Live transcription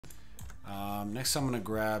Next I'm going to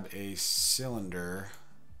grab a cylinder,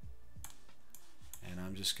 and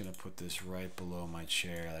I'm just going to put this right below my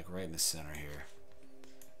chair, like right in the center here.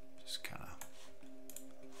 Just kind of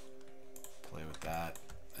play with that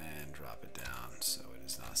and drop it down so it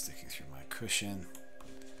is not sticking through my cushion,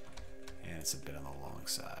 and it's a bit on the long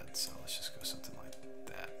side, so let's just go something like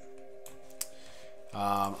that.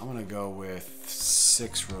 I'm going to go with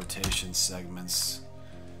 6 rotation segments,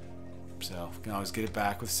 so you can always get it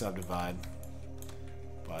back with subdivide,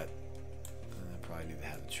 but I probably need to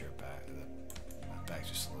have the chair back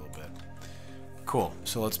just a little bit. Cool,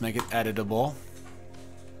 so let's make it editable.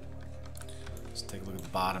 Let's take a look at the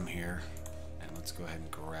bottom here, and let's go ahead and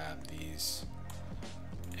grab these,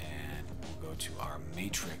 and we'll go to our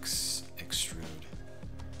matrix extrude,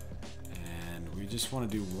 and we just want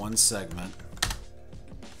to do one segment.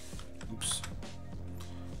 Oops.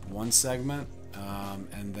 One segment,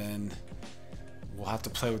 and then we'll have to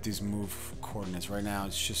play with these move coordinates. Right now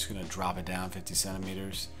it's just going to drop it down 50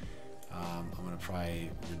 centimeters. I'm going to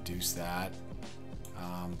probably reduce that,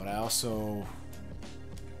 but I also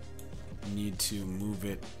need to move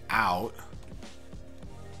it out,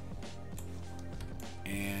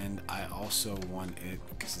 and I also want it,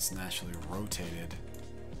 because it's naturally rotated,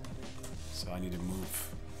 so I need to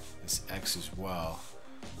move this X as well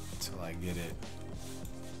until I get it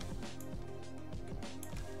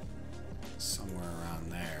somewhere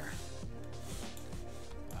around there.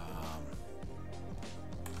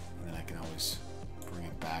 And then I can always bring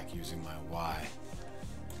it back using my Y,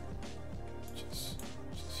 which is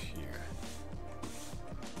here.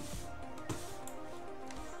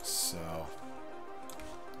 So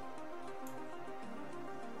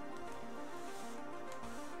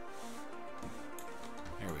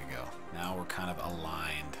there we go. Now we're kind of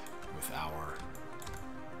aligned with our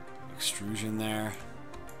extrusion there.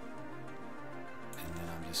 And then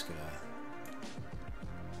I'm just gonna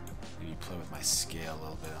maybe play with my scale a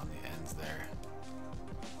little bit on the ends there.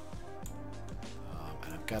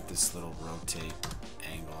 And I've got this little rotate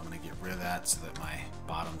angle. I'm gonna get rid of that so that my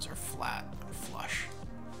bottoms are flat or flush.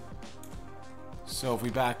 So if we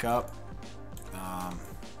back up,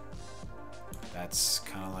 that's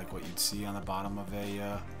kind of like what you'd see on the bottom of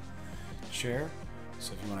a chair.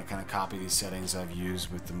 So if you want to kind of copy these settings I've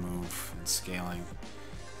used with the move and scaling,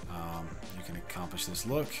 you can accomplish this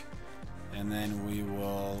look. And then we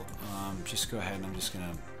will just go ahead and I'm just going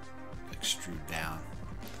to extrude down.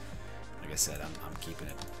 Like I said, I'm keeping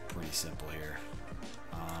it pretty simple here.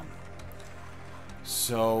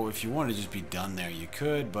 So if you want to just be done there, you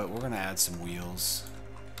could, but we're going to add some wheels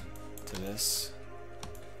to this.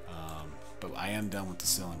 But I am done with the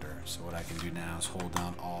cylinder, so what I can do now is hold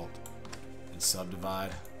down Alt and subdivide,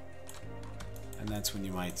 and that's when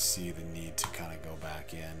you might see the need to kind of go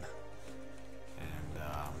back in and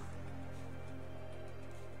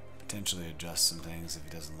potentially adjust some things if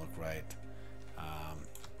it doesn't look right.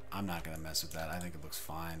 I'm not going to mess with that. I think it looks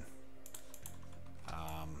fine.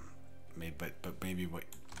 But maybe what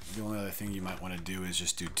the only other thing you might want to do is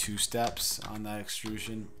just do 2 steps on that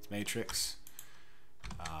extrusion with matrix.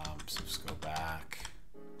 So just go back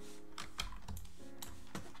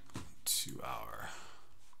to our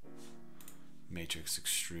matrix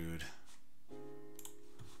extrude,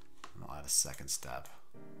 and I'll add a second step.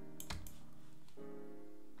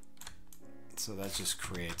 So that just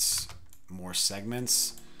creates more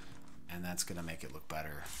segments, and that's going to make it look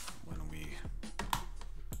better when we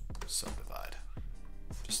subdivide.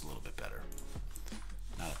 Just a little bit better,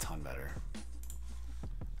 not a ton better.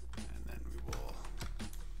 And then we will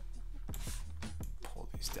pull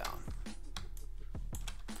these down.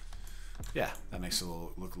 Yeah, that makes it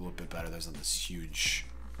look a little bit better. There's not this huge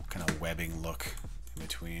kind of webbing look in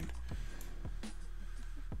between.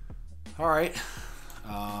 All right,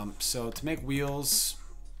 so to make wheels,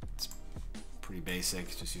 it's pretty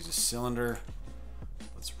basic. Just use a cylinder.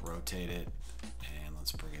 Let's rotate it, and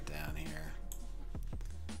let's bring it down here.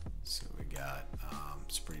 So we got,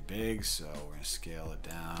 it's pretty big, so we're gonna scale it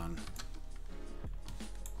down.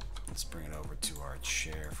 Let's bring it over to our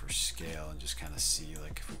chair for scale and just kind of see,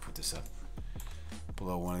 like, if we put this up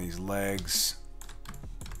below one of these legs.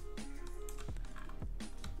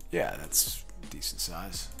 Yeah, that's decent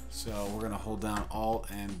size. So we're gonna hold down Alt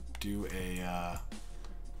and do a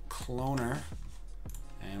cloner,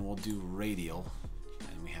 and we'll do radial,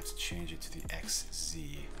 and we have to change it to the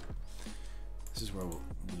XZ. This is where we'll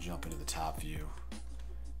jump into the top view,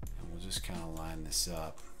 and we'll just kind of line this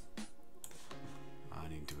up. I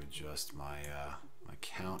need to adjust my my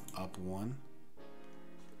count up 1,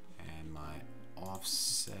 and my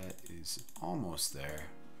offset is almost there,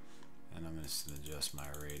 and I'm going to adjust my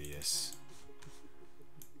radius,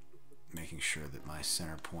 making sure that my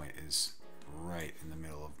center point is right in the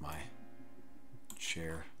middle of my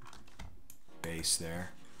chair base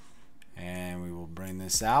there. And we will bring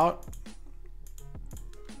this out.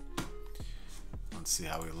 Let's see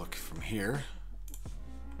how we look from here.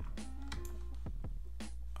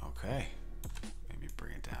 Okay, maybe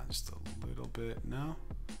bring it down just a little bit. No,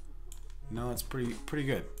 it's pretty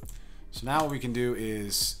good. So now what we can do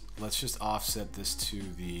is let's just offset this to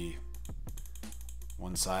the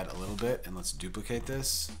one side a little bit, and let's duplicate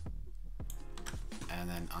this. And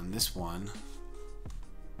then on this one,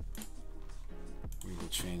 we will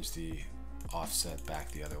change the offset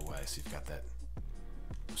back the other way. So you've got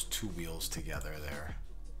those two wheels together there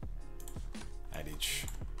at each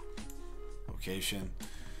location.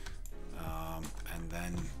 And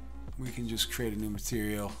then we can just create a new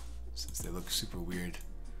material since they look super weird,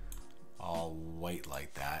 all white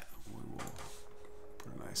like that. We will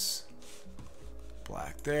put a nice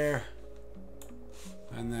black there.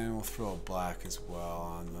 And then we'll throw a black as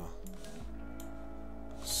well on the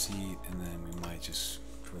seat, and then we might just,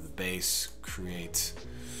 for the base, create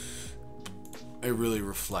a really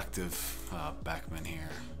reflective backman here.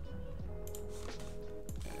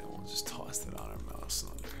 And we'll just toss it on our mouse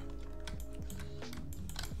cylinder.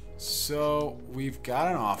 So we've got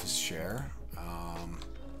an office chair.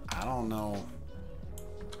 I don't know,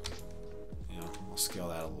 I'll scale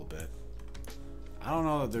that a little bit. I don't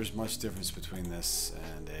know that there's much difference between this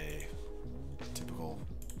and a typical,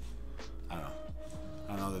 I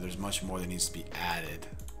don't know that there's much more that needs to be added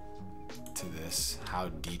to this. How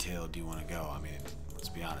detailed do you want to go? I mean, let's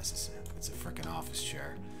be honest, it's a freaking office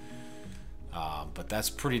chair. But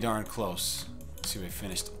that's pretty darn close to a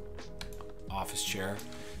finished office chair.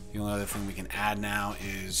 The only other thing we can add now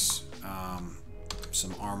is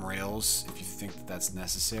some arm rails if you think that that's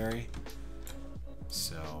necessary.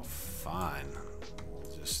 So fine,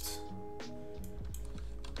 we'll just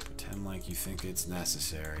pretend like you think it's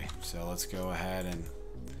necessary. So let's go ahead and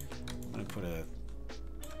I'm going to put a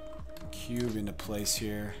cube into place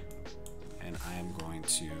here, and I am going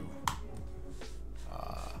to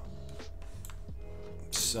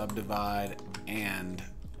subdivide, and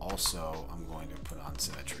also I'm going to put on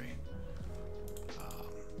symmetry.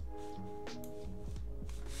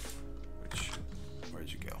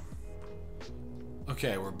 Where'd you go?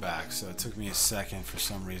 Okay, we're back. So it took me a second. For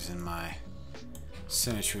some reason my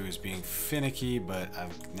symmetry was being finicky, but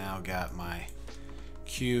I've now got my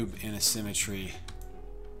cube in a symmetry.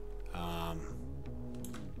 And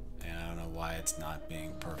I don't know why it's not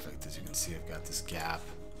being perfect. As you can see, I've got this gap.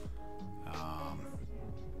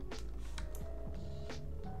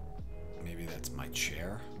 Maybe that's my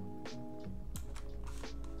chair.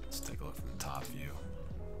 Let's take a look from the top view.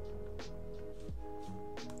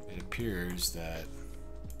 It appears that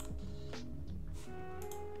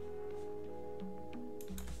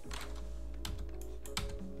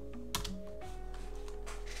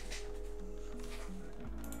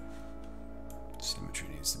symmetry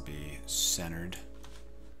needs to be centered.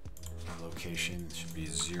 The location should be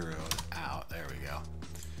zeroed out. There we go.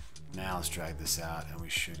 Now let's drag this out, and we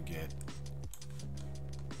should get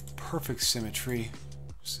perfect symmetry.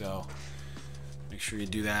 So make sure you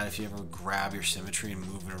do that. If you ever grab your symmetry and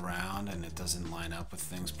move it around and it doesn't line up with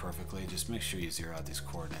things perfectly, just make sure you zero out these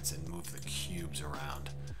coordinates and move the cubes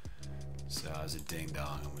around. So I was a ding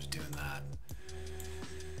dong and was doing that.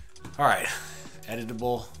 All right,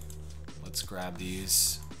 editable. Let's grab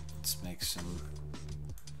these. Let's make some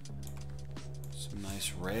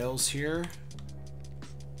nice rails here.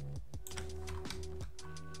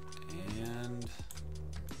 And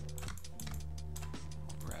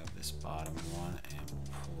we'll grab this bottom one and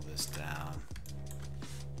we'll pull this down.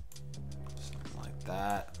 Something like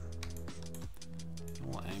that. And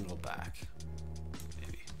we'll angle back.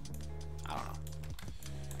 Maybe. I don't know.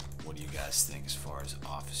 What do you guys think as far as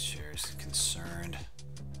office chairs concerned?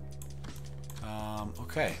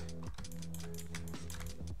 Okay.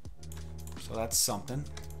 So that's something.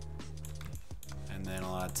 And then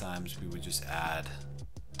a lot of times we would just add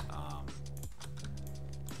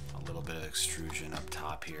a little bit of extrusion up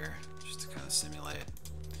top here just to kind of simulate.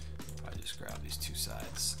 I just grab these two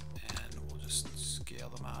sides and we'll just scale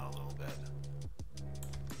them out a little bit.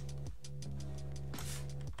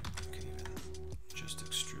 You can even just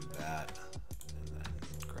extrude that and then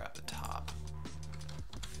grab the top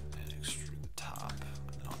and extrude the top,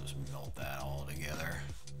 and then I'll just melt that all together.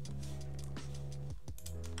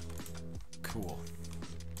 Cool.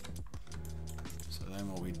 So then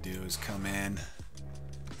what we do is come in,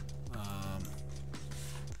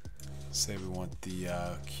 say we want the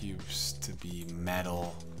cubes to be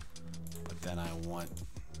metal, but then I want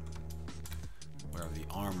wherever the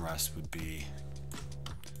armrest would be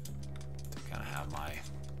to kind of have my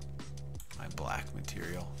black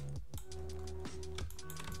material.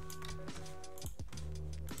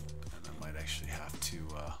 And I might actually have to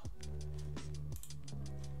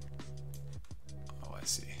oh, I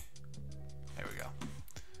see. There we go.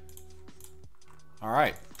 All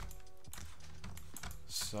right.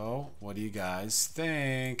 So, what do you guys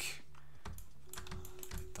think?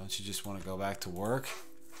 Don't you just want to go back to work?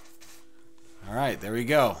 All right, there we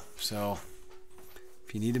go. So,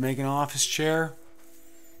 if you need to make an office chair,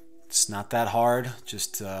 it's not that hard.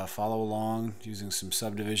 Just follow along using some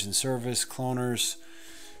subdivision service cloners,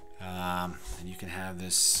 and you can have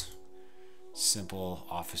this simple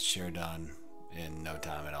office chair done in no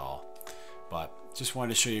time at all. But just wanted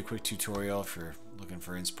to show you a quick tutorial if you're looking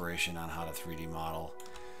for inspiration on how to 3D model.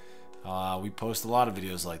 We post a lot of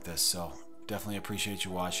videos like this, so definitely appreciate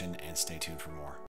you watching and stay tuned for more.